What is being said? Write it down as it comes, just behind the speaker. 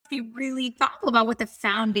be really thoughtful about what the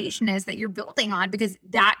foundation is that you're building on, because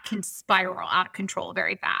that can spiral out of control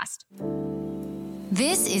very fast.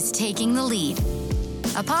 This is Taking the Lead,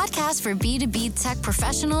 a podcast for B2B tech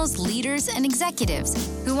professionals, leaders, and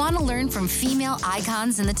executives who want to learn from female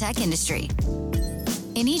icons in the tech industry.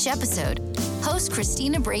 In each episode, host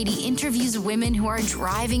Christina Brady interviews women who are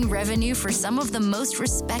driving revenue for some of the most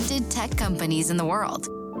respected tech companies in the world.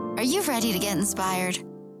 Are you ready to get inspired?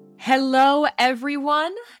 Hello,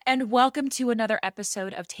 everyone, and welcome to another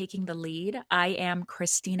episode of Taking the Lead. I am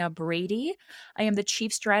Christina Brady. I am the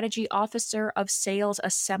Chief Strategy Officer of Sales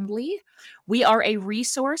Assembly. We are a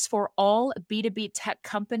resource for all B2B tech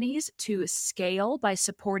companies to scale by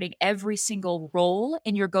supporting every single role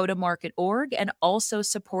in your go-to-market org and also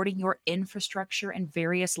supporting your infrastructure and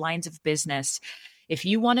various lines of business. If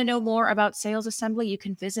you want to know more about Sales Assembly, you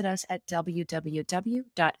can visit us at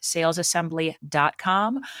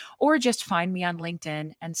www.salesassembly.com or just find me on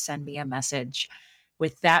LinkedIn and send me a message.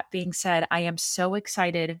 With that being said, I am so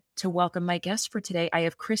excited to welcome my guest for today. I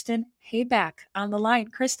have Kristen Hayback on the line.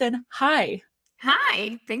 Kristen, hi.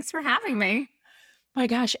 Hi, thanks for having me. My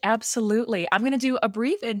gosh, absolutely. I'm going to do a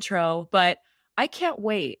brief intro, but I can't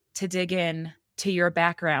wait to dig in to your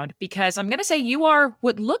background because I'm going to say you are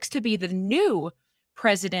what looks to be the new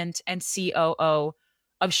president and COO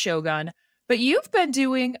of Shogun, but you've been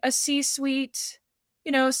doing a C-suite,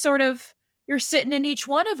 sort of, you're sitting in each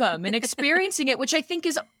one of them and experiencing it, which I think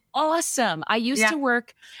is awesome. I used to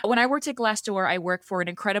work, when I worked at Glassdoor, I worked for an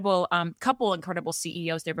incredible, couple incredible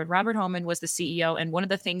CEOs there, but Robert Holman was the CEO. And one of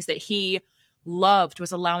the things that he loved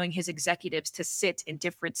was allowing his executives to sit in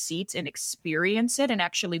different seats and experience it and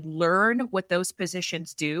actually learn what those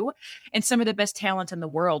positions do. And some of the best talent in the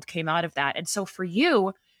world came out of that. And so for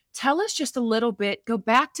you, tell us just a little bit, go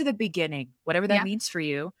back to the beginning, whatever that means for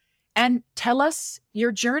you, and tell us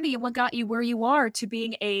your journey and what got you where you are to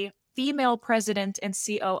being a female president and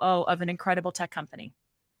COO of an incredible tech company.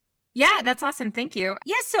 Yeah, that's awesome. Thank you.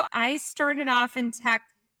 Yeah, so I started off in tech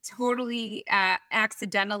totally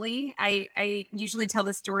accidentally. I usually tell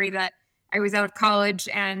the story that I was out of college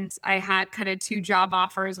and I had kind of two job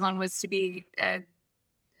offers. One was to be an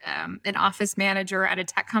office manager at a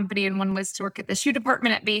tech company, and one was to work at the shoe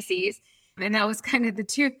department at Macy's. And that was kind of the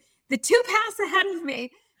two paths ahead of me.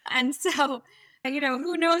 And so,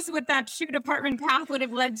 who knows what that shoe department path would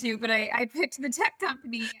have led to, but I picked the tech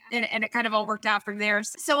company and it kind of all worked out from there.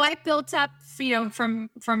 So I built up, from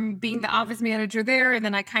being the office manager there, and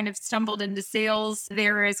then I kind of stumbled into sales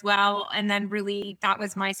there as well. And then really that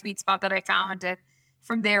was my sweet spot that I found. And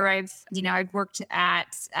from there, I've worked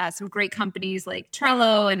at some great companies like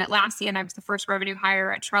Trello and Atlassian. I was the first revenue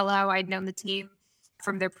hire at Trello. I'd known the team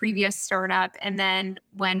from their previous startup. And then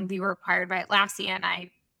when we were acquired by Atlassian, I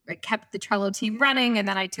kept the Trello team running, and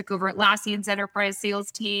then I took over Atlassian's enterprise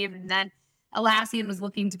sales team. And then Atlassian was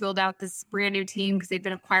looking to build out this brand new team because they'd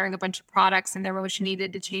been acquiring a bunch of products and their motion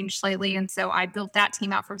needed to change slightly. And so I built that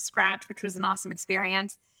team out from scratch, which was an awesome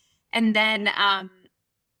experience. And then,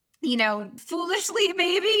 foolishly,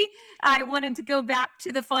 maybe I wanted to go back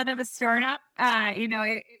to the fun of a startup.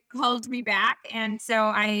 It called me back. And so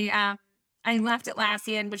I left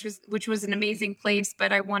Atlassian, which was an amazing place,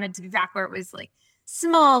 but I wanted to be back where it was like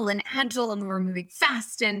small and agile and we were moving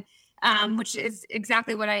fast, and which is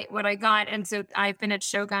exactly what I got. And so I've been at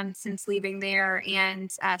Shogun since leaving there, and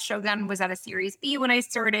Shogun was at a Series B when I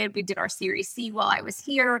started. We did our Series C while I was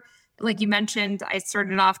here. Like you mentioned, I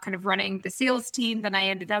started off kind of running the sales team, then I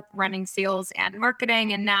ended up running sales and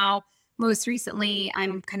marketing, and now most recently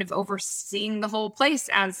I'm kind of overseeing the whole place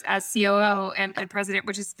as COO and president,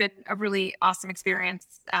 which has been a really awesome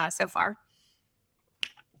experience so far.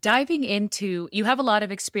 Diving into, you have a lot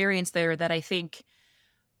of experience there that I think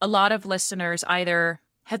a lot of listeners either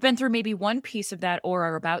have been through maybe one piece of that or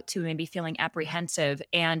are about to, maybe feeling apprehensive.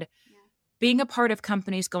 And being a part of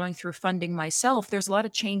companies going through funding myself, there's a lot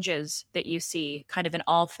of changes that you see kind of in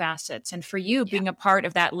all facets. And for you being a part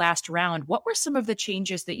of that last round, what were some of the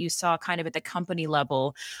changes that you saw kind of at the company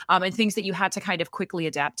level and things that you had to kind of quickly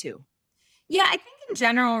adapt to? Yeah, I think in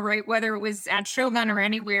general, right, whether it was at Shogun or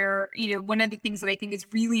anywhere, one of the things that I think is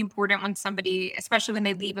really important when somebody, especially when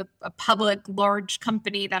they leave a public, large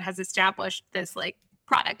company that has established this like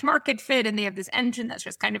product market fit and they have this engine that's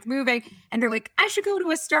just kind of moving, and they're like, I should go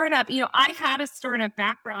to a startup. I had a startup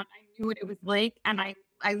background. I knew what it was like, and I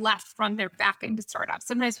left from there back into startups.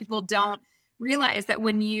 Sometimes people don't realize that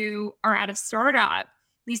when you are at a startup, at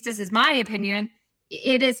least this is my opinion,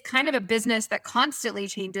 it is kind of a business that constantly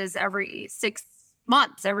changes every 6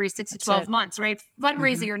 months, every 6 to 12 months, right?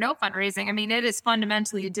 Fundraising or no fundraising. I mean, it is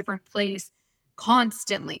fundamentally a different place,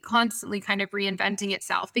 constantly kind of reinventing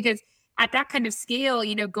itself, because at that kind of scale,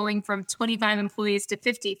 going from 25 employees to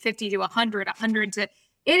 50, 50 to 100, 100 to,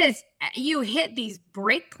 you hit these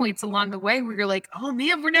break points along the way where you're like, oh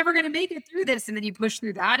man, we're never going to make it through this. And then you push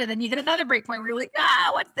through that. And then you hit another break point where you're like,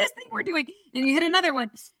 what's this thing we're doing? And you hit another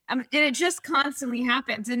one. And it just constantly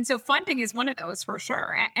happens. And so funding is one of those for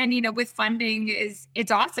sure. And, with funding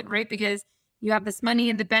it's awesome, right? Because you have this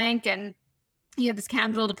money in the bank and you have this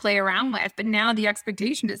capital to play around with, but now the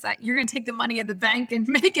expectation is that you're going to take the money in the bank and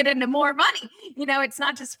make it into more money. It's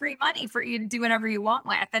not just free money for you to do whatever you want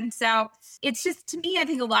with. And so it's just, to me, I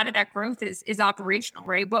think a lot of that growth is operational,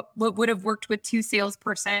 right? What would have worked with two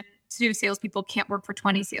salespeople can't work for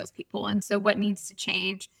 20 salespeople. And so what needs to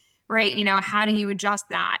change, right? How do you adjust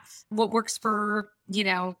that? What works for,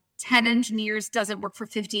 10 engineers doesn't work for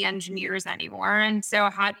 50 engineers anymore. And so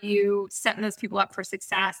how do you set those people up for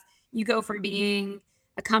success? You go from being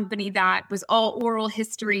a company that was all oral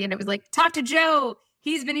history and it was like, talk to Joe.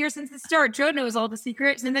 He's been here since the start. Joe knows all the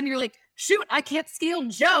secrets. And then you're like, shoot, I can't scale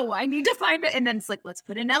Joe. I need to find it. And then it's like, let's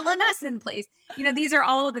put an LMS in place. These are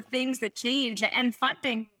all of the things that change. And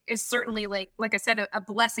funding is certainly, like I said, a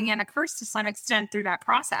blessing and a curse to some extent through that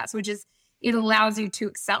process, which is it allows you to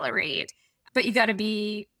accelerate. But you got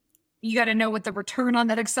to know what the return on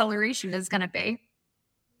that acceleration is going to be.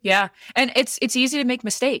 Yeah. And it's easy to make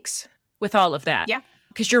mistakes with all of that. Yeah.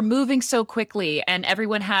 Because you're moving so quickly and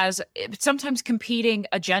everyone has sometimes competing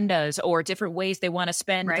agendas or different ways they want to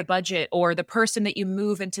spend the budget, or the person that you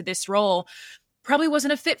move into this role probably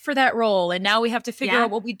wasn't a fit for that role. And now we have to figure out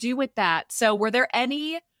what we do with that. So were there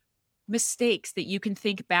any mistakes that you can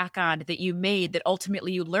think back on that you made that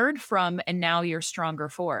ultimately you learned from and now you're stronger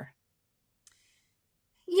for?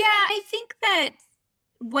 Yeah, I think that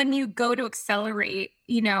when you go to accelerate,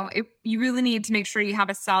 you really need to make sure you have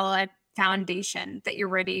a solid foundation that you're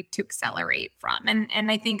ready to accelerate from.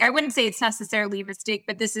 And I think, I wouldn't say it's necessarily a mistake,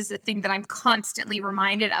 but this is a thing that I'm constantly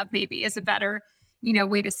reminded of, maybe is a better,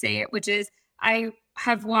 way to say it, which is I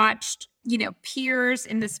have watched, peers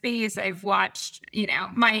in the space. I've watched,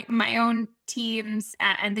 my own teams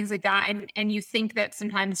and things like that. And you think that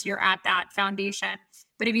sometimes you're at that foundation,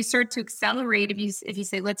 but if you start to accelerate, if you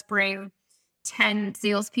say, let's bring 10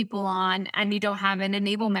 salespeople on and you don't have an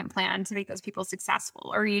enablement plan to make those people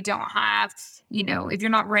successful, or you don't have, if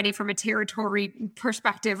you're not ready from a territory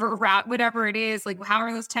perspective or route, whatever it is, like how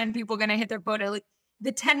are those 10 people going to hit their quota? Like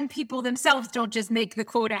the 10 people themselves don't just make the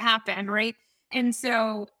quota happen, right? And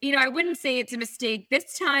so, I wouldn't say it's a mistake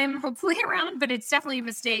this time, hopefully around, but it's definitely a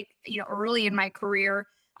mistake, early in my career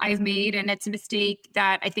I've made. And it's a mistake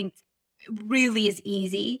that I think really is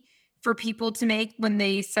easy for people to make when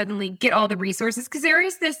they suddenly get all the resources. Because there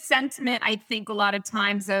is this sentiment, I think, a lot of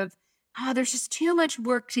times of, there's just too much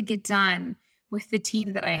work to get done with the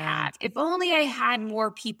team that I have. If only I had more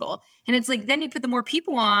people. And it's like, then you put the more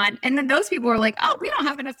people on, and then those people are like, oh, we don't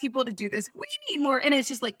have enough people to do this. We need more. And it's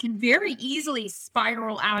just like, can very easily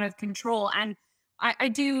spiral out of control. And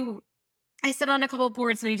I sit on a couple of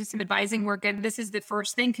boards and I do some advising work. And this is the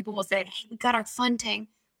first thing people will say, hey, we got our funding.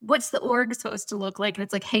 What's the org supposed to look like? And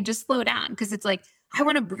it's like, hey, just slow down. Because it's like, we're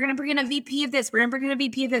going to bring in a VP of this. We're going to bring in a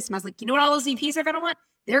VP of this. And I was like, you know what all those VPs are going to want?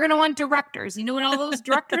 They're going to want directors. You know what all those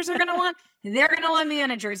directors are going to want? They're going to want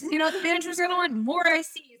managers. You know what the managers are going to want? More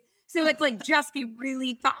ICs. So it's like, just be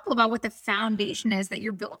really thoughtful about what the foundation is that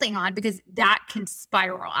you're building on, because that can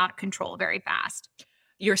spiral out of control very fast.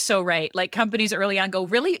 You're so right. Like companies early on go,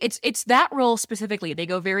 really? It's that role specifically. They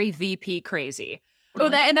go very VP crazy. Oh,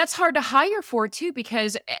 and that's hard to hire for too,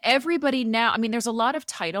 because everybody now, there's a lot of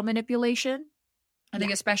title manipulation, I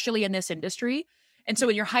think, especially in this industry. And so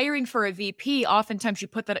when you're hiring for a VP, oftentimes you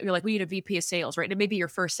put that, you're like, we need a VP of sales, right? And it may be your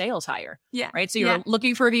first sales hire. Yeah. Right. So you're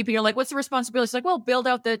looking for a VP. You're like, what's the responsibility? It's like, well, build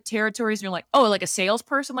out the territories. And you're like, oh, like a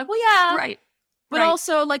salesperson? I'm like, well, yeah. Right. But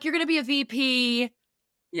also like, you're going to be a VP.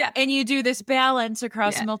 Yeah. And you do this balance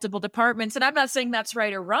across multiple departments. And I'm not saying that's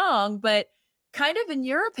right or wrong, but kind of in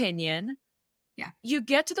your opinion, you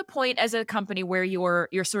get to the point as a company where you're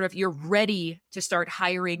ready to start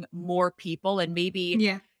hiring more people, and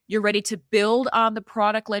maybe you're ready to build on the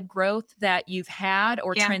product-led growth that you've had,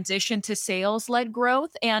 or transition to sales-led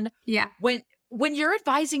growth. And when you're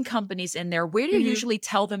advising companies in there, where do you usually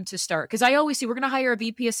tell them to start? Because I always see we're going to hire a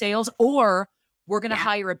VP of sales, or we're going to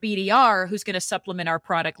hire a BDR who's going to supplement our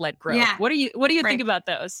product-led growth. Yeah. What do you think about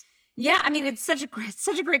those? Yeah, it's such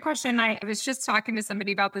a great question. I was just talking to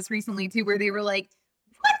somebody about this recently too, where they were like,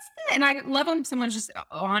 what's the, and I love when someone's just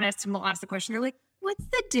honest and will ask the question. They're like, what's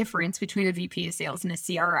the difference between a VP of sales and a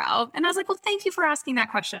CRO? And I was like, well, thank you for asking that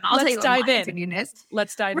question. Let's dive in.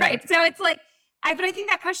 Let's dive in. Right. So it's like, But I think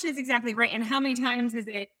that question is exactly right. And how many times is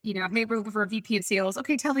it, maybe we're looking for a VP of sales.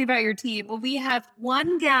 Okay, tell me about your team. Well, we have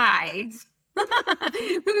one guy who's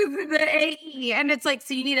the AE. And it's like,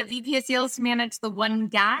 so you need a VP of sales to manage the one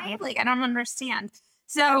guy? Like, I don't understand.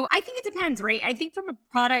 So I think it depends, right? I think from a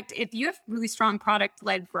product, if you have really strong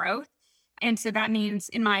product-led growth, and so that means,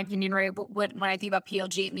 in my opinion, right, when I think about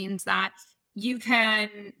PLG, it means that you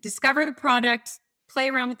can discover the product, play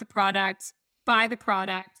around with the product, buy the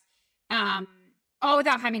product, all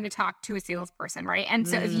without having to talk to a salesperson, right? And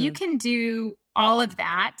so if you can do all of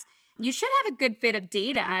that, you should have a good bit of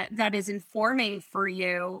data that is informing for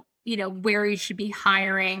you, where you should be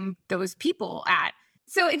hiring those people at.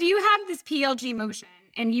 So if you have this PLG motion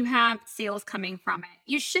and you have sales coming from it,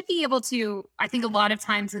 you should be able to, I think a lot of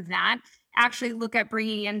times with that, actually look at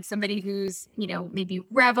bringing in somebody who's, maybe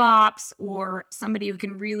RevOps, or somebody who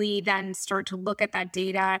can really then start to look at that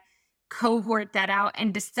data, cohort that out,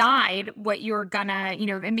 and decide what you're gonna,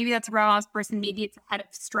 and maybe that's a RevOps person, maybe it's a head of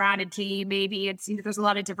strategy, maybe it's, there's a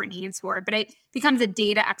lot of different names for it, but it becomes a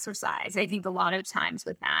data exercise, I think, a lot of times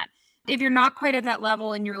with that. If you're not quite at that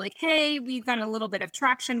level and you're like, hey, we've got a little bit of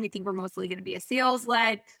traction, we think we're mostly going to be a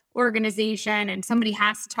sales-led organization and somebody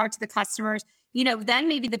has to talk to the customers, then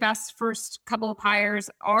maybe the best first couple of hires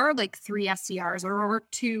are like 3 SDRs or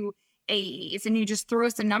 2 AEs, and you just throw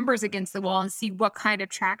some numbers against the wall and see what kind of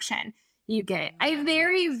traction you get. I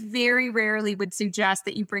very, very rarely would suggest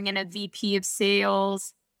that you bring in a VP of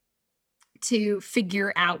sales to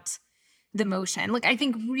figure out the motion. Like, I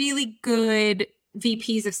think really good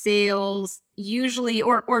VPs of sales usually,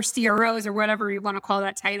 or CROs, or whatever you want to call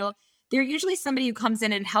that title, they're usually somebody who comes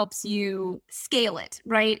in and helps you scale it,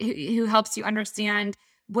 right? Who helps you understand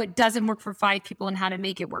what doesn't work for 5 people and how to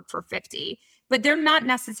make it work for 50. But they're not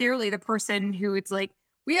necessarily the person who it's like,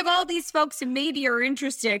 we have all these folks who maybe are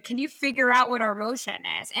interested. Can you figure out what our motion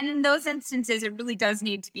is? And in those instances, it really does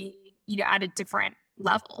need to be, at a different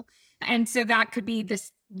level. And so that could be the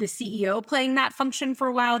CEO playing that function for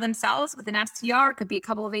a while themselves with an SDR. It could be a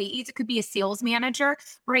couple of AEs. It could be a sales manager,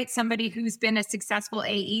 right? Somebody who's been a successful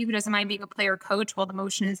AE who doesn't mind being a player coach while the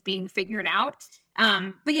motion is being figured out.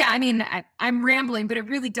 But yeah, I mean, I'm rambling, but it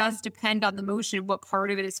really does depend on the motion, what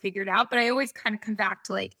part of it is figured out. But I always kind of come back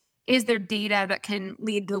to like, is there data that can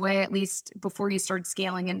lead the way, at least before you start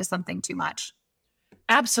scaling into something too much?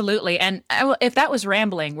 Absolutely. And if that was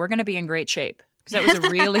rambling, we're going to be in great shape. Because that was a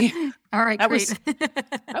really, all right,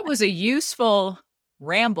 that was a useful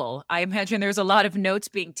ramble. I imagine there's a lot of notes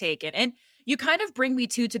being taken. And you kind of bring me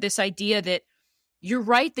to this idea that you're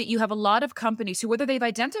right, that you have a lot of companies who, whether they've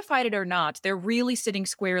identified it or not, they're really sitting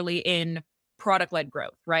squarely in product-led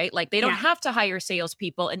growth, right? Like they don't have to hire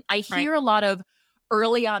salespeople. And I hear a lot of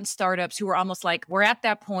early on startups who are almost like, we're at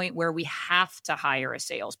that point where we have to hire a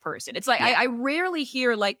salesperson. It's like, I rarely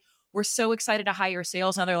hear like, we're so excited to hire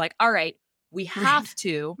sales. And they're like, all right, we have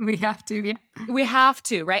to. We have to, yeah. We have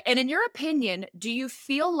to, right? And in your opinion, do you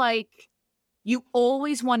feel like you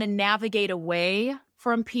always want to navigate away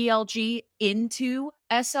from PLG into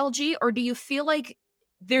SLG? Or do you feel like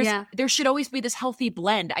there should always be this healthy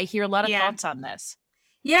blend? I hear a lot of thoughts on this.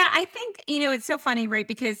 Yeah, I think, it's so funny, right?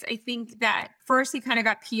 Because I think that first you kind of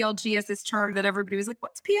got PLG as this term that everybody was like,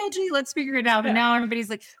 what's PLG? Let's figure it out. And now everybody's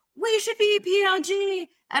like, we should be PLG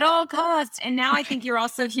at all costs. And now I think you're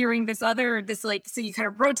also hearing so you kind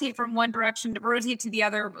of rotate from one direction to rotate to the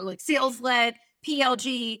other, like sales-led,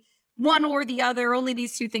 PLG, one or the other, only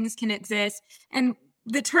these two things can exist. And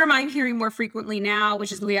the term I'm hearing more frequently now,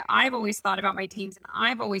 which is the way I've always thought about my teams and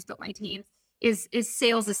I've always built my teams, is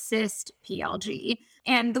sales assist PLG.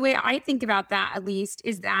 And the way I think about that, at least,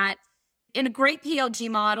 is that in a great PLG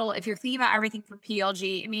model, if you're thinking about everything for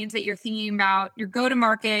PLG, it means that you're thinking about your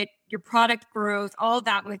go-to-market, your product growth, all of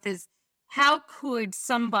that with is how could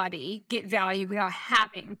somebody get value without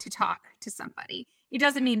having to talk to somebody? It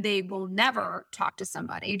doesn't mean they will never talk to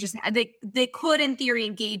somebody. Just they could, in theory,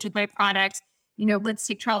 engage with my product. Let's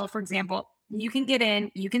take Trello, for example. You can get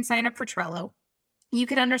in, you can sign up for Trello. You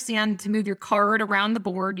could understand to move your card around the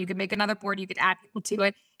board. You could make another board. You could add people to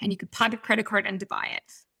it, and you could pop your credit card in to buy it,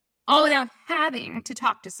 all without having to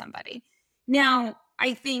talk to somebody. Now,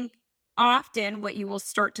 I think often what you will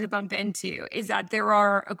start to bump into is that there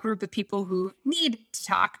are a group of people who need to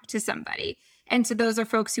talk to somebody. And so those are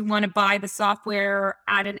folks who want to buy the software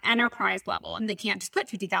at an enterprise level, and they can't just put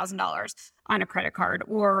 $50,000 on a credit card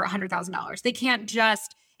or $100,000. They can't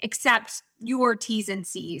just accept your T's and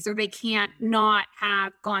C's, or they can't not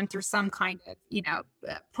have gone through some kind of,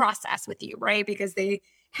 process with you, right? Because they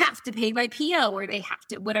have to pay by PO, or they have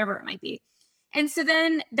to, whatever it might be. And so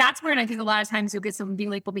then that's where I think a lot of times you'll get someone being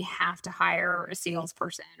like, well, we have to hire a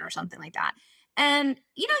salesperson or something like that. And,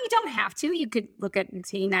 you don't have to. You could look at and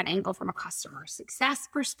seeing that angle from a customer success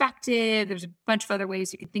perspective. There's a bunch of other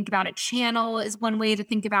ways you could think about it. Channel is one way to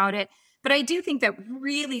think about it. But I do think that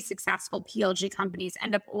really successful PLG companies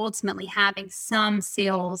end up ultimately having some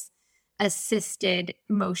sales assisted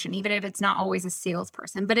motion, even if it's not always a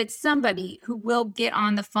salesperson, but it's somebody who will get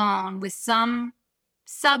on the phone with some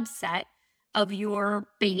subset of your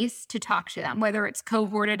base to talk to them, whether it's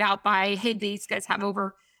cohorted out by, hey, these guys have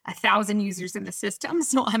over 1,000 users in the system,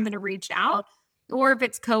 so I'm going to reach out. Or if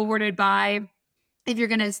it's cohorted by, if you're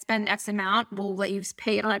going to spend X amount, we'll let you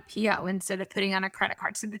pay it on a PO instead of putting on a credit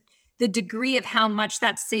card. So the degree of how much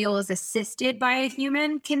that sale is assisted by a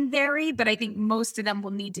human can vary, but I think most of them will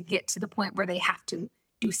need to get to the point where they have to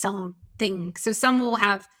do something. So some will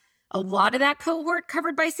have a lot of that cohort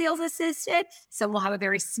covered by sales assisted. Some will have a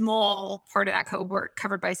very small part of that cohort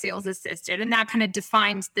covered by sales assisted. And that kind of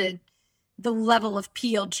defines the level of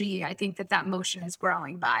PLG I think that motion is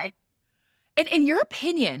growing by. And in your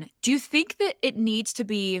opinion, do you think that it needs to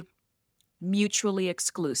be mutually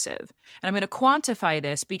exclusive? And I'm going to quantify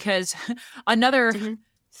this because another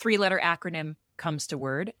 3-letter acronym comes to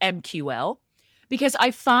word, MQL, because I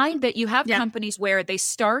find that you have companies where they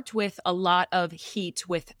start with a lot of heat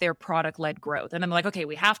with their product-led growth. And I'm like, okay,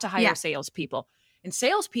 we have to hire salespeople. And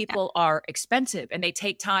salespeople are expensive and they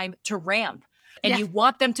take time to ramp. And you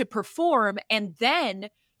want them to perform. And then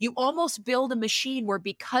you almost build a machine where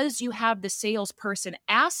because you have the salesperson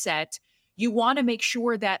asset, you want to make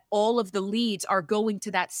sure that all of the leads are going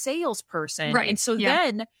to that salesperson. Right. And so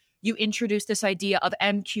then you introduce this idea of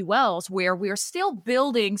MQLs where we're still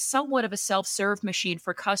building somewhat of a self-serve machine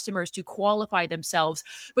for customers to qualify themselves.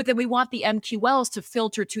 But then we want the MQLs to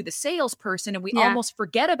filter to the salesperson. And we almost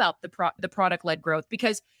forget about the product-led growth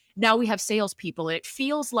because now we have salespeople. And it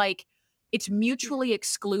feels like it's mutually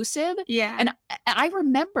exclusive. Yeah. And I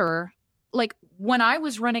remember like when I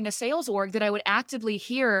was running a sales org that I would actively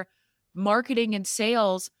hear marketing and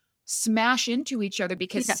sales smash into each other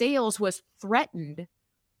because sales was threatened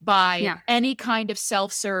by any kind of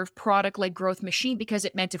self-serve product-led growth machine because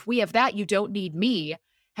it meant if we have that, you don't need me.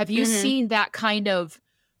 Have you seen that kind of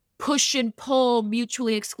push and pull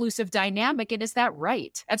mutually exclusive dynamic? And is that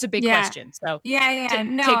right? That's a big question. So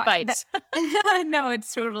take bites. No,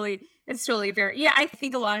 it's totally fair. Yeah, I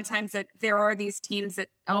think a lot of times that there are these teams that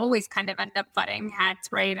always kind of end up butting heads,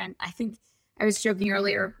 right? And I think I was joking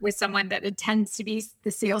earlier with someone that it tends to be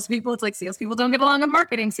the salespeople. It's like salespeople don't get along with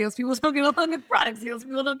marketing. Salespeople don't get along with product.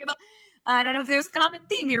 Salespeople don't get along. I don't know if there's a common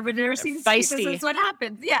theme here, but there seems to be this is what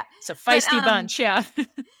happens. Yeah. It's a feisty bunch. Yeah.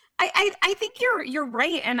 I think you're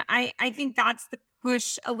right. And I think that's the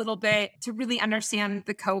push a little bit to really understand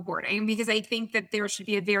the cohorting, because I think that there should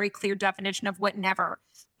be a very clear definition of what never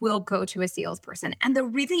will go to a salesperson. And the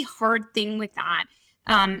really hard thing with that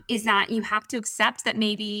is that you have to accept that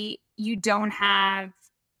maybe you don't have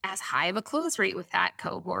as high of a close rate with that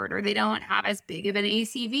cohort, or they don't have as big of an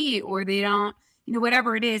ACV, or they don't,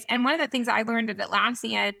 whatever it is. And one of the things I learned at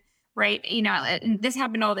Atlassian, right, and this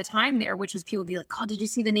happened all the time there, which was people be like, oh, did you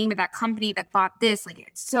see the name of that company that bought this? Like,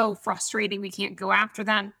 it's so frustrating. We can't go after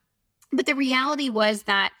them. But the reality was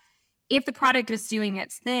that if the product was doing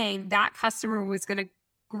its thing, that customer was going to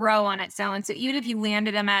grow on its own. So even if you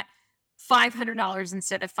landed them at $500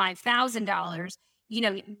 instead of $5,000,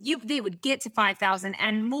 they would get to 5,000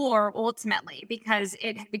 and more ultimately, because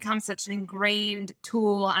it had become such an ingrained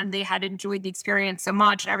tool and they had enjoyed the experience so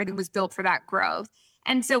much and everything was built for that growth.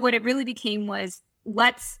 And so what it really became was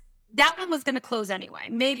that one was going to close anyway.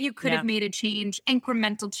 Maybe you could have made a change,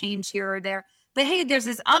 incremental change here or there, but hey, there's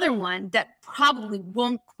this other one that probably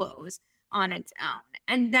won't close on its own.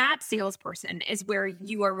 And that salesperson is where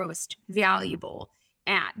you are most valuable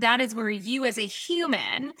at. That is where you as a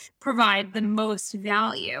human provide the most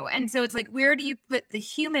value. And so it's like, where do you put the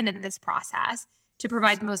human in this process to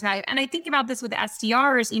provide the most value? And I think about this with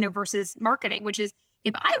SDRs, versus marketing, which is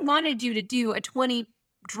if I wanted you to do a 20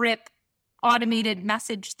 drip automated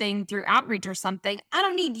message thing through outreach or something, I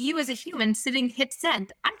don't need you as a human sitting hit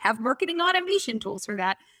send. I have marketing automation tools for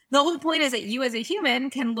that. The whole point is that you as a human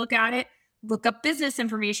can look at it, look up business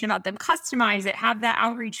information about them, customize it, have that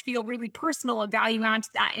outreach feel really personal and value add to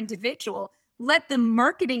that individual. Let the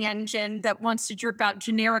marketing engine that wants to drip out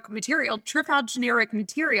generic material, drip out generic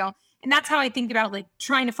material. And that's how I think about like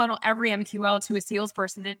trying to funnel every MQL to a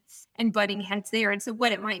salesperson and butting heads there. And so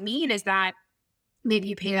what it might mean is that maybe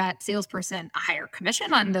you pay that salesperson a higher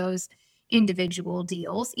commission on those individual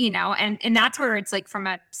deals, and that's where it's like from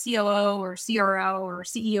a COO or CRO or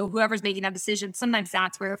CEO, whoever's making that decision, sometimes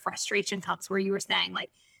that's where the frustration comes, where you were saying like,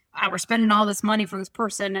 we're spending all this money for this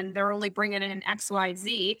person and they're only bringing in X, Y,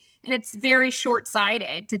 Z. And it's very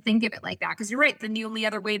short-sighted to think of it like that. Because you're right. Then the only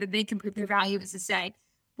other way that they can prove their value is to say,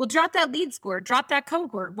 well, drop that lead score, drop that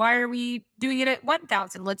cohort. Why are we doing it at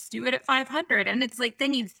 1,000? Let's do it at 500. And it's like,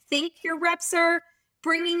 then you think your reps are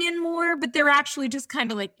bringing in more, but they're actually just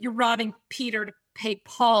kind of like, you're robbing Peter to pay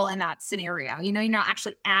Paul in that scenario. You're not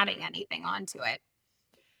actually adding anything onto it.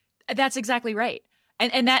 That's exactly right.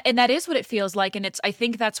 And that is what it feels like. And I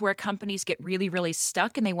think that's where companies get really, really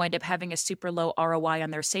stuck and they wind up having a super low ROI on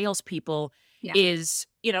their salespeople. Is,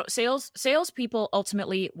 salespeople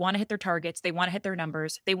ultimately want to hit their targets. They want to hit their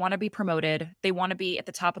numbers. They want to be promoted. They want to be at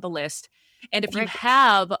the top of the list. And if you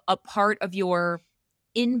have a part of your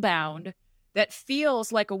inbound that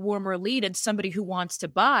feels like a warmer lead and somebody who wants to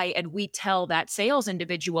buy, and we tell that sales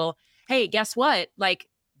individual, hey, guess what? Like,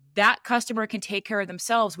 that customer can take care of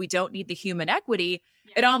themselves. We don't need the human equity.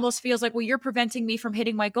 It almost feels like, well, you're preventing me from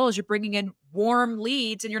hitting my goals. You're bringing in warm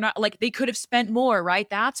leads and you're not, like, they could have spent more, right?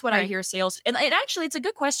 That's what I hear sales. And actually, it's a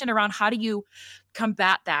good question around how do you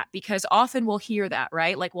combat that? Because often we'll hear that,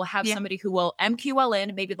 right? Like, we'll have somebody who will MQL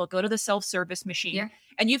in, maybe they'll go to the self-service machine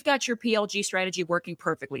and you've got your PLG strategy working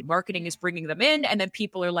perfectly. Marketing is bringing them in. And then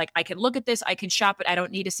people are like, I can look at this, I can shop it. I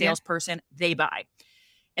don't need a salesperson. They buy.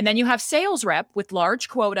 And then you have sales rep with large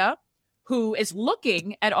quota who is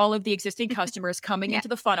looking at all of the existing customers coming into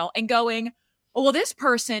the funnel and going, oh, well, this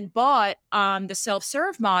person bought on the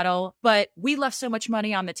self-serve model, but we left so much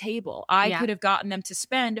money on the table. I could have gotten them to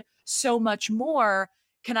spend so much more.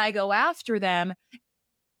 Can I go after them?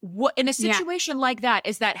 What in a situation like that,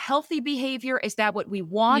 is that healthy behavior? Is that what we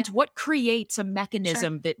want? What creates a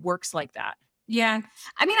mechanism that works like that? Yeah.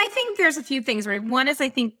 I mean, I think there's a few things, right? One is I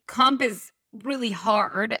think comp is really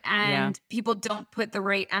hard and people don't put the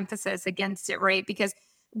right emphasis against it, right? Because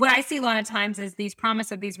what I see a lot of times is these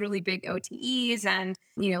promise of these really big OTEs and,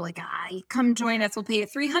 like, come join us, we'll pay you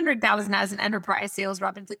 $300,000 as an enterprise sales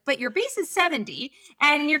rep. It's like, but your base is 70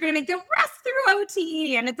 and you're going to make the rest through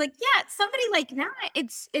OTE. And it's like, somebody like that,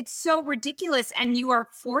 it's so ridiculous. And you are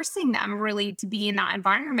forcing them really to be in that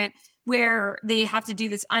environment where they have to do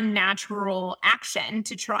this unnatural action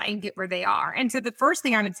to try and get where they are. And so the first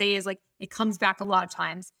thing I would say is, like, it comes back a lot of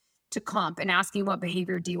times to comp and asking what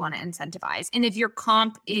behavior do you want to incentivize. And if your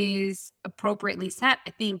comp is appropriately set,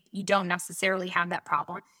 I think you don't necessarily have that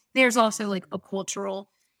problem. There's also like a cultural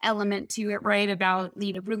element to it, right? About,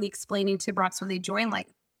 really explaining to reps when they join, like,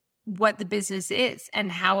 what the business is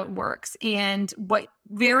and how it works and what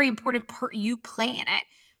very important part you play in it.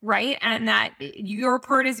 Right. And that your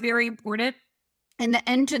part is very important and the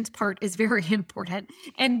engine's part is very important.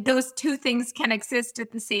 And those two things can exist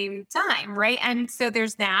at the same time. Right. And so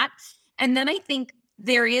there's that. And then I think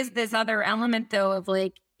there is this other element, though, of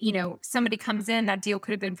like, somebody comes in, that deal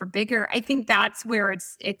could have been for bigger. I think that's where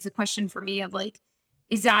it's a question for me of like,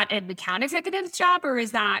 is that an account executive's job or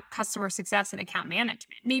is that customer success and account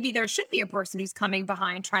management? Maybe there should be a person who's coming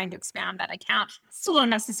behind trying to expand that account. Still don't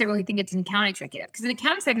necessarily think it's an account executive, because an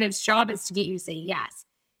account executive's job is to get you to say yes.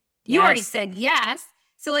 You already said yes.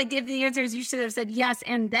 So, like, if the answer is you should have said yes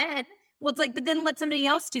and then, well, it's like, but then let somebody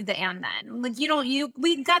else do the and then. Like,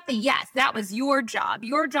 we got the yes. That was your job.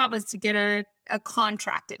 Your job was to get a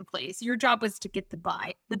contract in place. Your job was to get the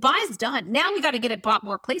buy. The buy's done. Now we got to get it bought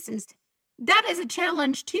more places. That is a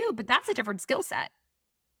challenge too, but that's a different skill set.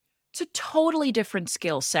 It's a totally different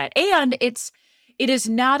skill set. And it is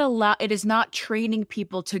not training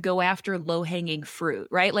people to go after low-hanging fruit,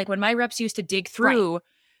 right? Like when my reps used to dig through,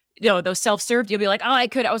 those self-served, you'll be like, oh, I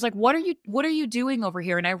was like, what are you doing over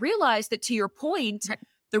here? And I realized that, to your point,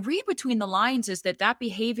 the read between the lines is that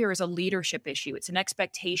behavior is a leadership issue. It's an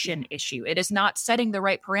expectation issue. It is not setting the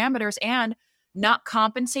right parameters and not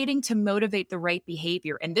compensating to motivate the right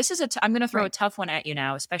behavior. And this is I'm going to throw a tough one at you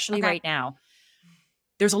now, especially right now.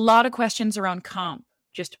 There's a lot of questions around comp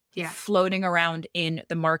just floating around in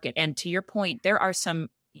the market. And to your point, there are some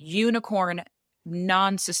unicorn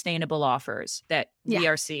non-sustainable offers that we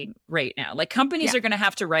are seeing right now. Like, companies are going to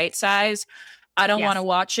have to right size. I don't want to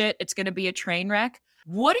watch it. It's going to be a train wreck.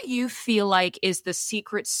 What do you feel like is the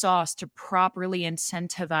secret sauce to properly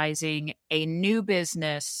incentivizing a new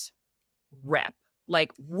business rep?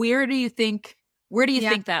 Like, where do you think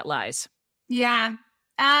that lies? Yeah.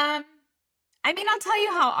 I mean, I'll tell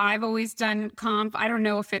you how I've always done comp. I don't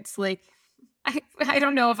know if it's like, I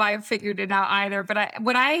don't know if I've figured it out either, but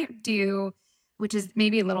what I do, which is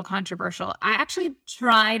maybe a little controversial, I actually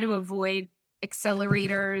try to avoid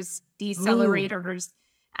accelerators, decelerators,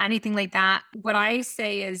 anything like that. What I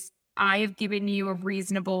say is, I have given you a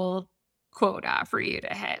reasonable quota for you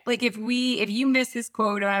to hit. Like, if you miss this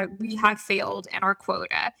quota, we have failed at our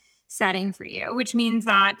quota. setting for you, which means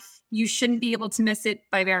that you shouldn't be able to miss it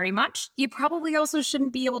by very much. You probably also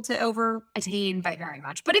shouldn't be able to over attain by very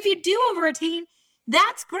much. But if you do over attain,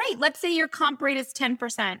 that's great. Let's say your comp rate is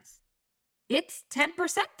 10%. It's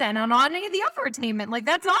 10% then on any of the over attainment. Like,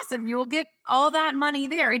 that's awesome. You will get all that money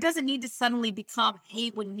there. It doesn't need to suddenly become,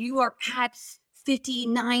 hey, when you are at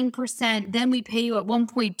 59%, then we pay you at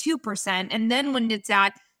 1.2%. And then when it's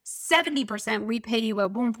at 70%, we pay you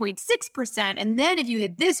at 1.6%. And then if you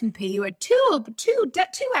hit this, we pay you at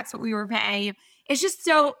 2x what we were paying. It's just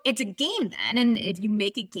it's a game then. And if you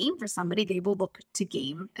make a game for somebody, they will look to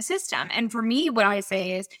game a system. And for me, what I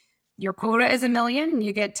say is your quota is $1 million,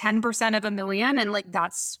 you get 10% of $1 million. And like,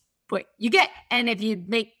 that's what you get. And if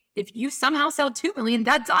you somehow sell 2 million,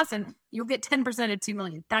 that's awesome. You'll get 10% of 2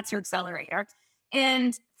 million. That's your accelerator.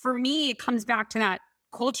 And for me, it comes back to that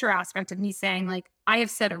culture aspect of me saying, like, I have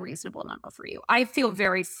set a reasonable number for you. I feel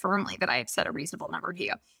very firmly that I have set a reasonable number for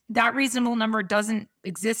you. That reasonable number doesn't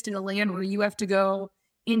exist in a land where you have to go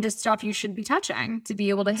into stuff you shouldn't be touching to be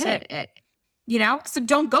able to hit it. So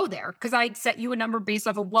don't go there, because I set you a number based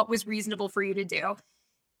off of what was reasonable for you to do.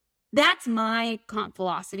 That's my comp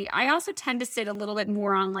philosophy. I also tend to sit a little bit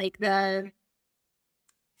more on like the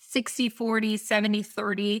 60-40,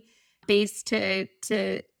 70-30 base to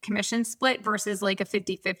commission split versus like a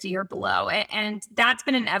 50-50 or below. And that's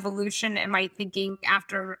been an evolution in my thinking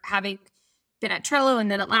after having been at Trello and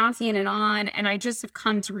then at Atlassian and on. And I just have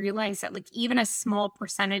come to realize that like even a small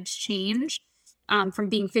percentage change from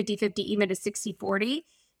being 50-50 even to 60-40,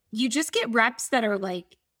 you just get reps that are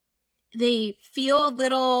like, they feel a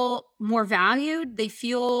little more valued, they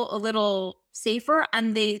feel a little safer,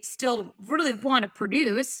 and they still really want to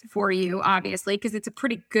produce for you, obviously, because it's a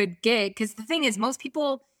pretty good gig. Because the thing is, most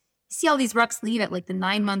people see all these reps leave at like the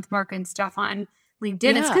 9-month mark and stuff on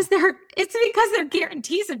LinkedIn. Yeah. It's because their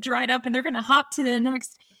guarantees have dried up and they're going to hop to the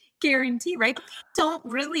next guarantee, right? But they don't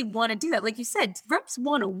really want to do that. Like you said, reps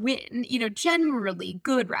want to win. Generally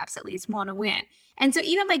good reps at least want to win. And so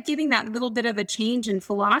even by giving that little bit of a change in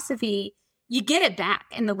philosophy, you get it back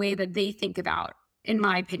in the way that they think about, in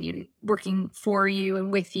my opinion, working for you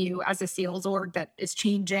and with you as a sales org that is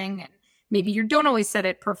changing. And maybe you don't always set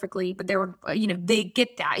it perfectly, but they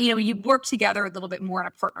get that. You work together a little bit more in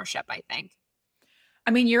a partnership, I think. I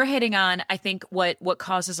mean, you're hitting on, I think, what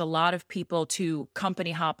causes a lot of people to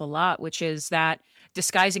company hop a lot, which is that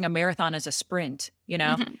disguising a marathon as a sprint,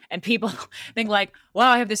 Mm-hmm. and people think like,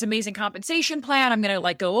 wow, I have this amazing compensation plan. I'm going to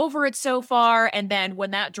like go over it so far. And then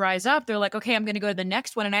when that dries up, they're like, okay, I'm going to go to the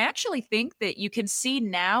next one. And I actually think that you can see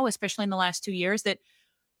now, especially in the last 2 years, that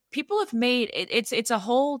people have made it, it's a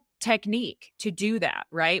whole technique to do that,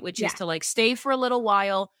 right? Which is to like stay for a little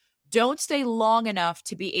while. Don't stay long enough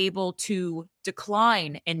to be able to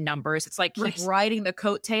decline in numbers. It's like keep riding the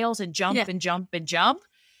coattails and jump and jump and jump.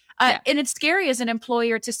 And it's scary as an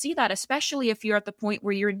employer to see that, especially if you're at the point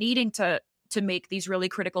where you're needing to make these really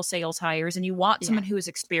critical sales hires and you want someone who is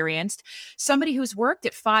experienced. Somebody who's worked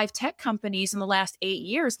at 5 tech companies in the last 8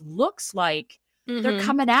 years looks like they're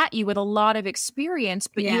coming at you with a lot of experience,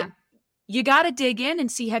 but you got to dig in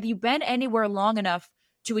and see, have you been anywhere long enough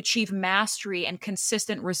to achieve mastery and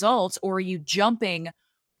consistent results, or are you jumping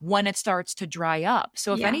when it starts to dry up?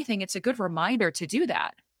 So if anything, it's a good reminder to do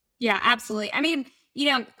that. Yeah, absolutely. I mean,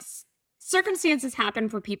 circumstances happen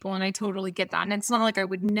for people, and I totally get that. And it's not like I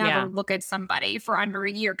would never look at somebody for under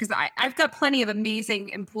a year, because I've got plenty of amazing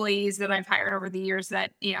employees that I've hired over the years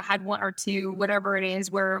that, had 1 or 2, whatever it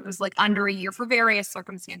is, where it was like under a year for various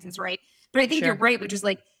circumstances, right? But I think you're right, which is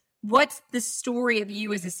like, what's the story of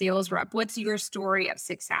you as a sales rep? What's your story of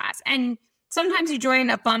success? And sometimes you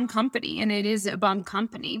join a bum company, and it is a bum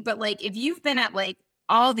company. But like, if you've been at like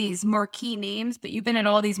all these marquee names,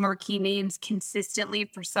 consistently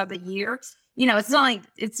for sub a year, it's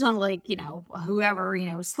not like,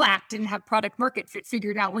 whoever, Slack didn't have product market fit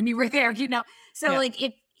figured out when you were there, So like,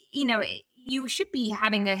 if, you should be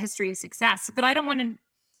having a history of success, but I don't want to,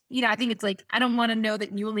 I think it's like, I don't want to know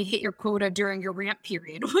that you only hit your quota during your ramp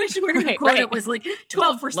period, which where your quota was like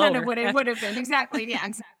 12% of what it would have been. Exactly. Yeah,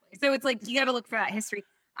 exactly. So it's like, you got to look for that history.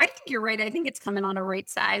 I think you're right. I think it's coming on a right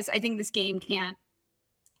size. I think this game can't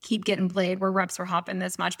keep getting played where reps are hopping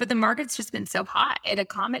this much, but the market's just been so hot. It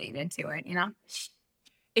accommodated to it,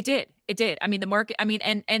 It did. I mean, the market,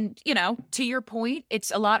 and to your point,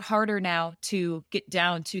 it's a lot harder now to get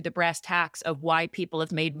down to the brass tacks of why people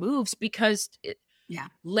have made moves, because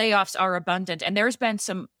layoffs are abundant. And there's been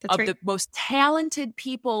some the most talented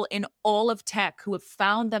people in all of tech who have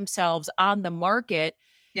found themselves on the market.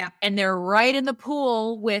 Yeah. And they're right in the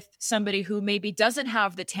pool with somebody who maybe doesn't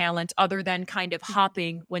have the talent other than kind of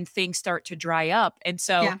hopping when things start to dry up. And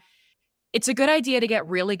so it's a good idea to get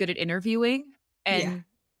really good at interviewing and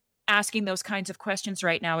asking those kinds of questions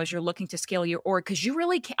right now as you're looking to scale your org, because you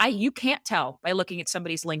really you can't tell by looking at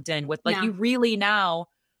somebody's LinkedIn with you really now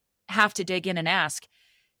have to dig in and ask.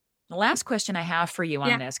 The last question I have for you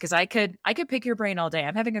on this, because I could pick your brain all day.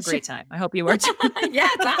 I'm having a great time. I hope you are too. Yeah,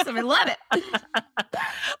 it's awesome. I love it.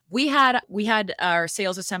 We had our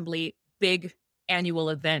sales assembly big annual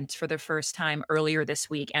event for the first time earlier this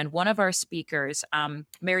week. And one of our speakers,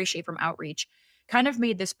 Mary Shea from Outreach, kind of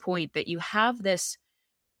made this point that you have this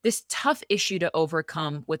tough issue to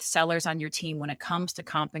overcome with sellers on your team when it comes to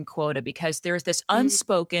comp and quota, because there's this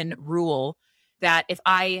unspoken rule that if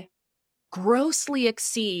I grossly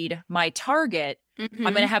exceed my target, I'm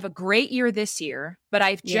going to have a great year this year, but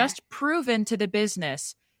I've just proven to the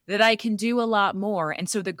business that I can do a lot more. And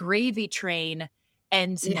so the gravy train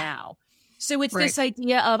ends now. So it's this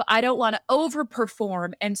idea of, I don't want to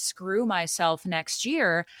overperform and screw myself next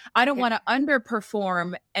year. I don't want to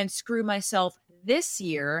underperform and screw myself this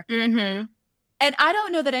year. And I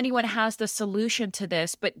don't know that anyone has the solution to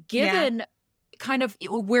this, but given kind of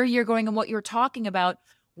where you're going and what you're talking about,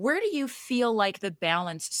 where do you feel like the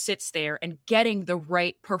balance sits there and getting the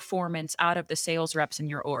right performance out of the sales reps in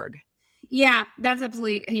your org? Yeah, that's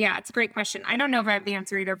absolutely, it's a great question. I don't know if I have the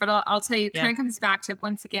answer either, but I'll tell you, it kind of comes back to,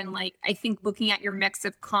 once again, like, I think looking at your mix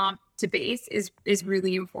of comp to base is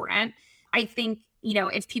really important. I think,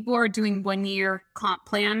 if people are doing 1 year comp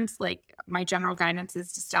plans, like, my general guidance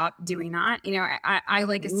is to stop doing that. I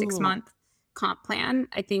like a 6-month comp plan.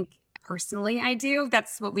 I think personally I do.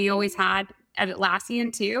 That's what we always had at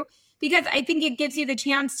Atlassian too, because I think it gives you the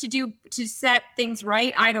chance to set things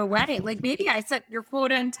right either way. Like, maybe I set your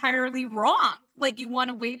quota entirely wrong. Like, you want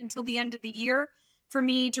to wait until the end of the year for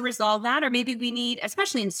me to resolve that. Or maybe we need,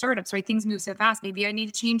 especially in startups, right? Things move so fast. Maybe I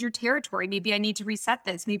need to change your territory. Maybe I need to reset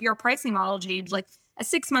this. Maybe our pricing model changed. Like, a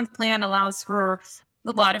 6-month plan allows for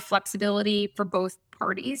a lot of flexibility for both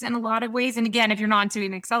parties in a lot of ways. And again, if you're not doing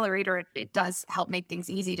an accelerator, it does help make things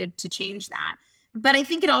easy to change that. But I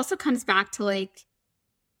think it also comes back to, like,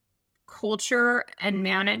 culture and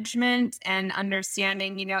management and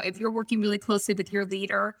understanding, if you're working really closely with your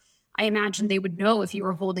leader, I imagine they would know if you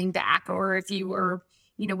were holding back or if you were,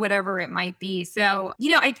 whatever it might be. So,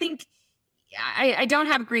 I think I don't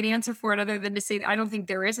have a great answer for it other than to say, I don't think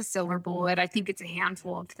there is a silver bullet. I think it's a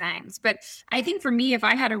handful of things. But I think for me, if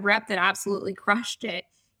I had a rep that absolutely crushed it,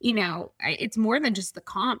 it's more than just the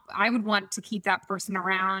comp. I would want to keep that person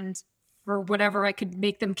around for whatever I could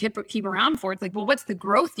make them keep around for. It's like, well, what's the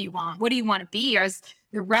growth you want? What do you want to be? Is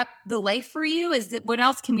the rep the life for you? Is it, what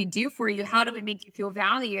else can we do for you? How do we make you feel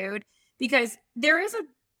valued? Because there is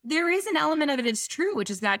an element of it is true,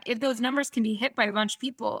 which is that if those numbers can be hit by a bunch of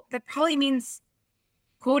people, that probably means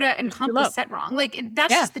quota and comp was set wrong. Like,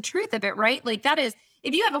 that's just the truth of it, right? Like, that is,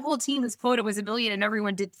 if you have a whole team whose quota was $1 billion and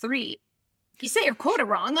everyone did $3 million, you say your quota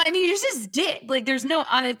wrong. I mean, you just did. Like, there's no,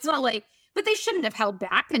 it's not like, but they shouldn't have held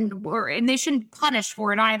back and they shouldn't punish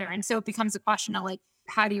for it either. And so it becomes a question of, like,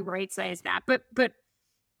 how do you right size that? But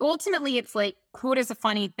ultimately, it's like, quota is a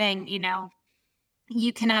funny thing.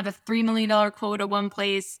 You can have a $3 million quota one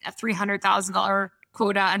place, a $300,000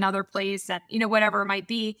 quota another place, that, whatever it might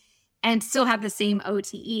be, and still have the same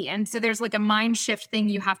OTE. And so there's, like, a mind shift thing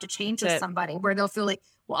you have to change with somebody where they'll feel like,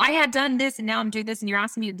 well, I had done this and now I'm doing this and you're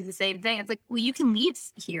asking me to do the same thing. It's like, well, you can leave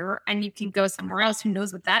here and you can go somewhere else. Who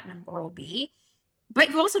knows what that number will be?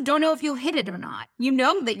 But you also don't know if you'll hit it or not. You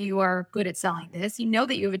know that you are good at selling this. You know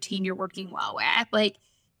that you have a team you're working well with. Like,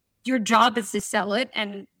 your job is to sell it,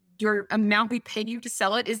 and your amount we paid you to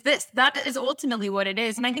sell it is this. That is ultimately what it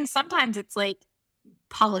is. And I think sometimes it's like,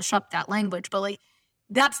 polish up that language, but, like,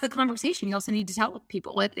 that's the conversation you also need to tell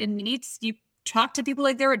people. And you talk to people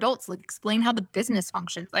like they're adults, like, explain how the business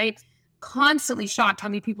functions. I'm constantly shocked how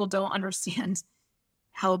many people don't understand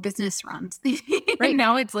how a business runs. Right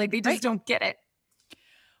now, it's like they just don't get it.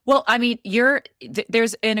 Well, I mean,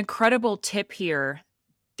 there's an incredible tip here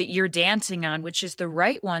that you're dancing on, which is the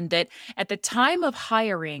right one, that at the time of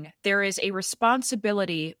hiring, there is a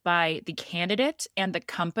responsibility by the candidate and the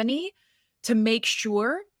company to make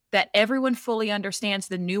sure that everyone fully understands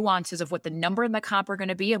the nuances of what the number and the comp are going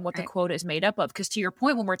to be and what the quota is made up of. Because to your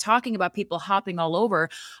point, when we're talking about people hopping all over,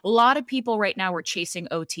 a lot of people right now are chasing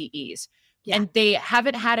OTEs. Yeah. And they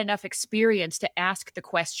haven't had enough experience to ask the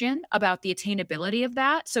question about the attainability of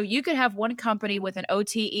that. So you could have one company with an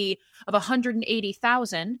OTE of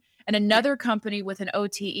 180,000 and another company with an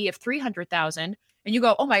OTE of 300,000. And you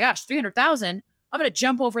go, oh my gosh, 300,000, I'm going to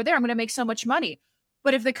jump over there. I'm going to make so much money.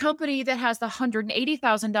 But if the company that has the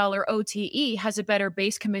 $180,000 OTE has a better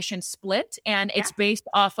base commission split and it's based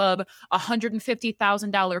off of a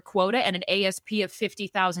 $150,000 quota and an ASP of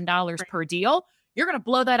 $50,000 per deal, you're going to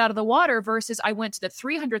blow that out of the water versus I went to the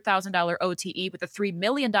 $300,000 OTE with a $3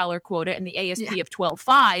 million quota and the ASP of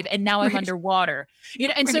 12.5 and now I'm underwater.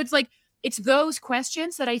 And so it's like, it's those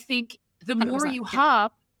questions that I think the more you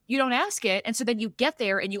hop, you don't ask it. And so then you get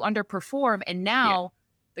there and you underperform. And now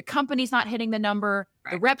the company's not hitting the number,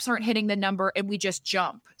 the reps aren't hitting the number, and we just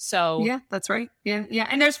jump. So yeah, that's right. Yeah. Yeah.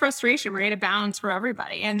 And there's frustration, right? A balance for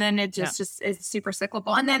everybody. And then it just it's super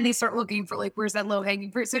cyclical. And then they start looking for like, where's that low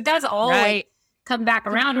hanging fruit? So it does all like come back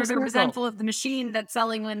around, or they're resentful of the machine that's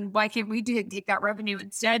selling when why can't we take that revenue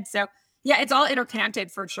instead? So yeah, it's all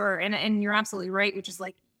interconnected for sure. And you're absolutely right, which is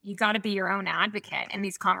like, you got to be your own advocate in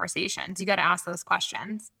these conversations. You got to ask those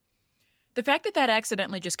questions. The fact that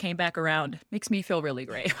accidentally just came back around makes me feel really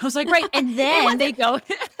great. I was like, right. And then they go.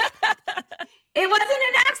 It wasn't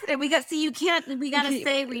an accident. We got to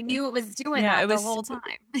say we knew it was doing that the whole time.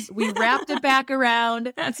 We wrapped it back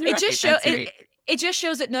around. That's right. It just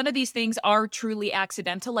shows that none of these things are truly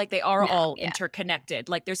accidental. Like they are all interconnected.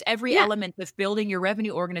 Like there's every element of building your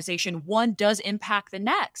revenue organization. One does impact the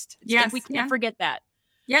next. Yes. We can't forget that.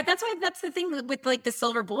 Yeah, that's the thing with like the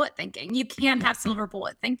silver bullet thinking. You can't have silver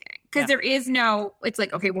bullet thinking because there is no, it's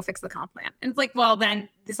like, okay, we'll fix the comp plan. And it's like, well, then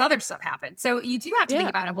this other stuff happens. So you do have to think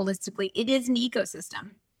about it holistically. It is an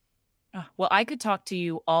ecosystem. Well, I could talk to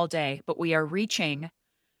you all day, but we are reaching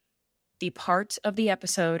the part of the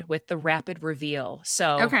episode with the rapid reveal.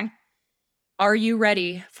 So are you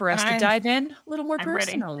ready for us to dive in a little more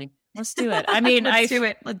personally? Ready. Let's do it. I mean, Let's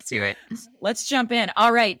do it. Let's jump in.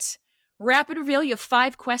 All right. Rapid reveal. You have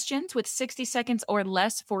 5 questions with 60 seconds or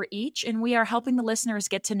less for each. And we are helping the listeners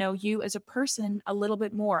get to know you as a person a little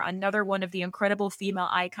bit more. Another one of the incredible female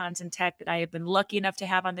icons in tech that I have been lucky enough to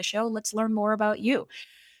have on the show. Let's learn more about you.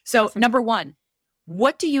 So number 1,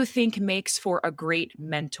 what do you think makes for a great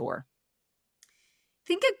mentor? I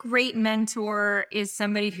think a great mentor is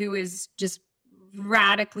somebody who is just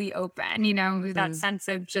radically open, that sense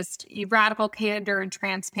of just radical candor and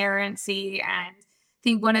transparency. And I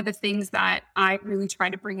think one of the things that I really try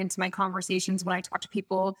to bring into my conversations when I talk to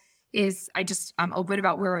people is I'm open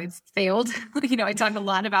about where I've failed. I talk a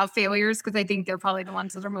lot about failures because I think they're probably the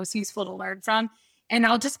ones that are most useful to learn from. And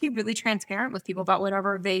I'll just be really transparent with people about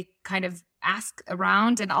whatever they kind of ask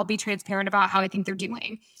around, and I'll be transparent about how I think they're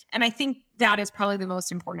doing. And I think that is probably the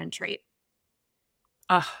most important trait.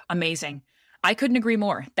 Amazing. I couldn't agree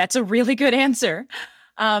more. That's a really good answer.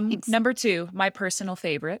 Number 2, my personal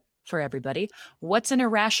favorite for everybody. What's an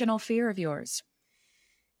irrational fear of yours?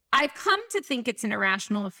 I've come to think it's an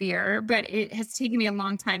irrational fear, but it has taken me a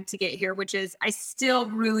long time to get here, which is I still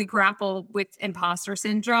really grapple with imposter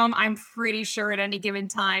syndrome. I'm pretty sure at any given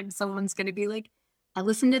time, someone's going to be like, I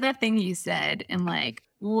listened to that thing you said, and like,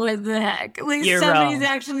 what the heck? Like somebody's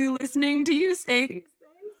actually listening to you say these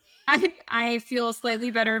things. I feel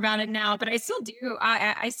slightly better about it now, but I still do.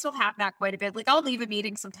 I still have that quite a bit. Like I'll leave a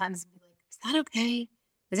meeting sometimes and be like, is that okay?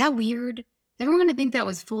 Is that weird? Is everyone going to think that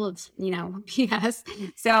was full of, BS?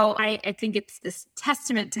 So I think it's this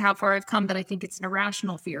testament to how far I've come that I think it's an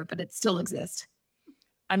irrational fear, but it still exists.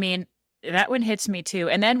 I mean, that one hits me too.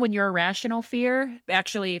 And then when your irrational fear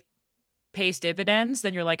actually pays dividends,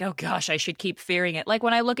 then you're like, oh gosh, I should keep fearing it. Like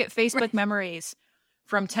when I look at Facebook memories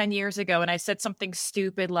from 10 years ago and I said something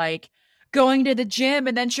stupid like going to the gym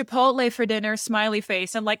and then Chipotle for dinner, smiley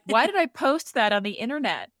face. I'm like, why did I post that on the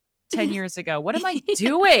internet 10 years ago? What am I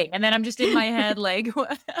doing? And then I'm just in my head like,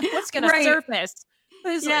 what's going to surface?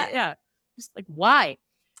 Just like, why?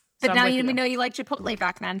 But so now we know you liked Chipotle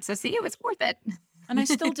back then. So see, it was worth it. And I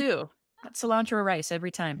still do. That cilantro rice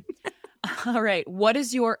every time. All right. What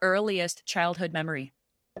is your earliest childhood memory?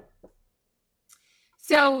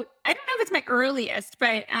 So I don't know if it's my earliest,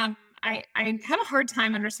 but I have a hard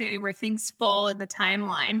time understanding where things fall in the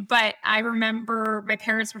timeline. But I remember my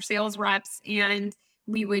parents were sales reps, and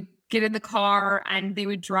we would get in the car and they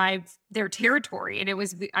would drive their territory. And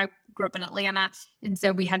I grew up in Atlanta. And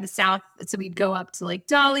so we had the South. So we'd go up to like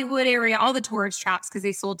Dollywood area, all the tourist traps, because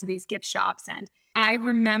they sold to these gift shops. And I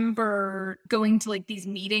remember going to like these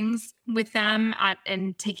meetings with them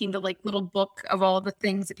and taking the like little book of all the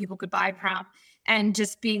things that people could buy from, and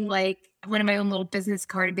just being like, one of my own little business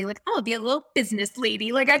card and be like, oh, I'll be a little business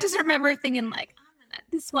lady. Like, I just remember thinking like,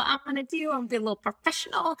 this is what I'm going to do. I'm going to be a little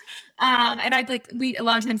professional. And I'd like, a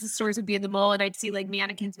lot of times the stores would be in the mall and I'd see like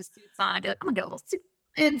mannequins with suits on. I'd be like, I'm going to get a little suit.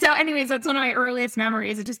 And so anyways, that's one of my earliest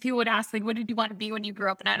memories. It just people would ask like, what did you want to be when you grew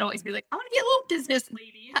up? And I'd always be like, I want to be a little business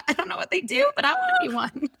lady. I don't know what they do, but I want to be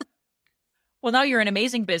one. Well, now you're an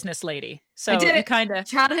amazing business lady. So I did you kind of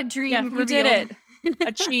childhood dream. you did it.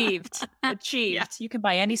 Achieved. Yeah. You can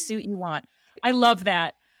buy any suit you want. I love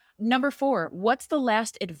that. Number 4, what's the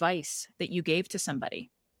last advice that you gave to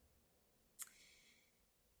somebody?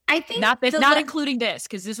 I think not including this,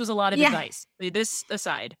 because this was a lot of advice. This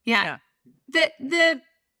aside. Yeah.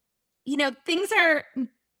 Things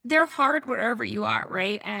they're hard wherever you are,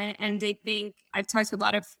 right? And I think I've talked to a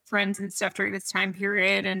lot of friends and stuff during this time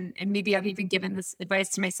period, and maybe I've even given this advice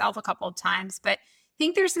to myself a couple of times, but I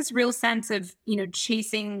think there's this real sense of,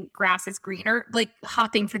 chasing grass is greener, like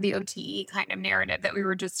hopping for the OTE kind of narrative that we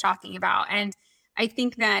were just talking about. And I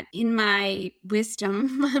think that in my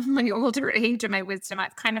wisdom, my older age of my wisdom,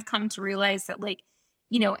 I've kind of come to realize that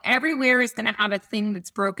everywhere is going to have a thing that's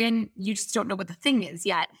broken. You just don't know what the thing is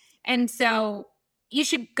yet. And so you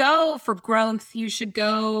should go for growth. You should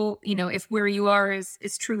go, if where you are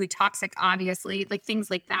is truly toxic, obviously, like things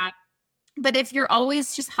like that. But if you're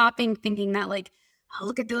always just hopping, thinking that oh,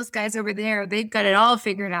 look at those guys over there, they've got it all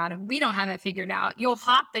figured out and we don't have it figured out, you'll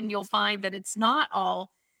hop and you'll find that it's not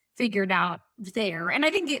all figured out there. And I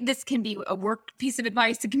think this can be a work piece of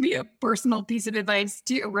advice. It can be a personal piece of advice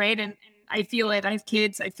too, right? And I feel it. I have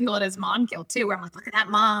kids. I feel it as mom guilt too, where I'm like, look at that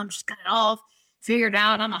mom. She's got it all figured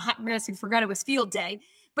out. I'm a hot mess who forgot it was field day.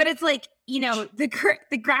 But it's like,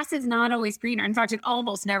 the grass is not always greener. In fact, it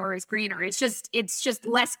almost never is greener. It's just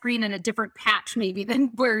less green in a different patch maybe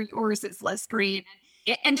than where yours is less green.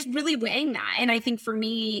 And just really weighing that. And I think for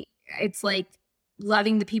me, it's like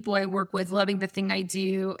loving the people I work with, loving the thing I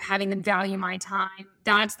do, having them value my time.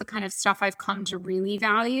 That's the kind of stuff I've come to really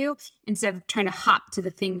value instead of trying to hop to the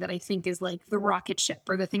thing that I think is like the rocket ship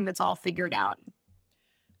or the thing that's all figured out.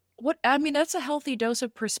 That's a healthy dose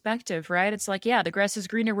of perspective, right? It's like, the grass is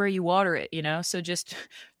greener where you water it, so just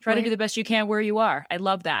try to do the best you can where you are. I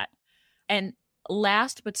love that. And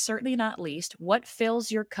last, but certainly not least, what fills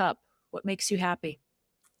your cup? What makes you happy?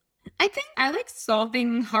 I think I like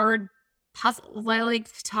solving hard puzzles. I like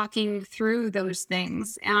talking through those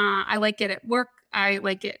things. I like it at work. I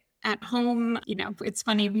like it at home. It's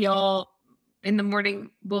funny. We all in the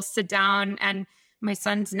morning we'll sit down and my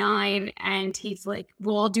son's 9 and he's like,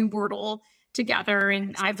 we'll all do Wordle together.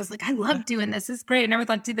 And I was like, I love doing this. It's great. I never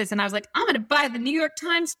thought to do this. And I was like, I'm going to buy the New York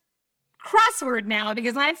Times crossword now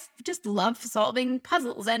because I just love solving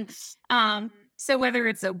puzzles. And so whether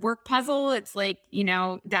it's a work puzzle, it's like,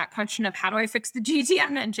 that question of how do I fix the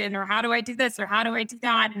GTM engine or how do I do this or how do I do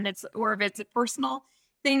that? And or if it's a personal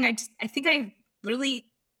thing, I think I really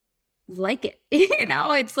like it.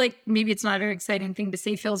 It's like, maybe it's not a very exciting thing to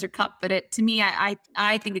say fills your cup, but to me, I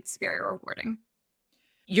think it's very rewarding.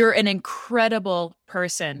 You're an incredible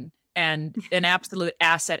person and an absolute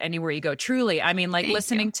asset anywhere you go. Truly.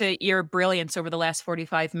 Listening to your brilliance over the last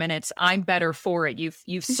 45 minutes, I'm better for it.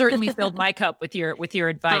 You've certainly filled my cup with your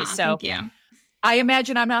advice. So thank you. I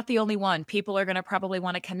imagine I'm not the only one. People are going to probably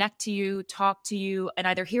want to connect to you, talk to you, and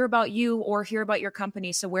either hear about you or hear about your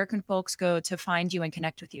company. So where can folks go to find you and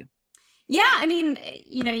connect with you? Yeah, you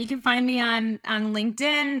can find me on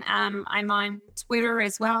LinkedIn. I'm on Twitter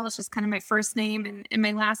as well. It's just kind of my first name and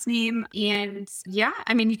my last name. And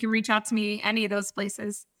you can reach out to me any of those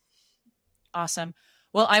places. Awesome.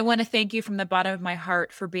 Well, I want to thank you from the bottom of my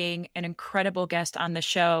heart for being an incredible guest on the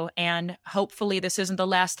show. And hopefully this isn't the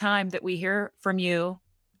last time that we hear from you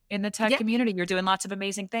in the tech community. You're doing lots of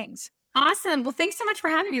amazing things. Awesome. Well, thanks so much for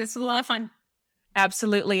having me. This was a lot of fun.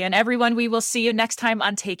 Absolutely. And everyone, we will see you next time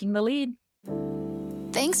on Taking the Lead.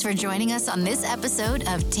 Thanks for joining us on this episode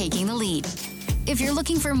of Taking the Lead. If you're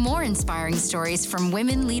looking for more inspiring stories from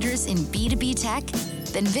women leaders in B2B tech,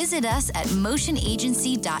 then visit us at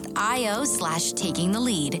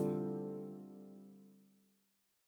motionagency.io/takingthelead.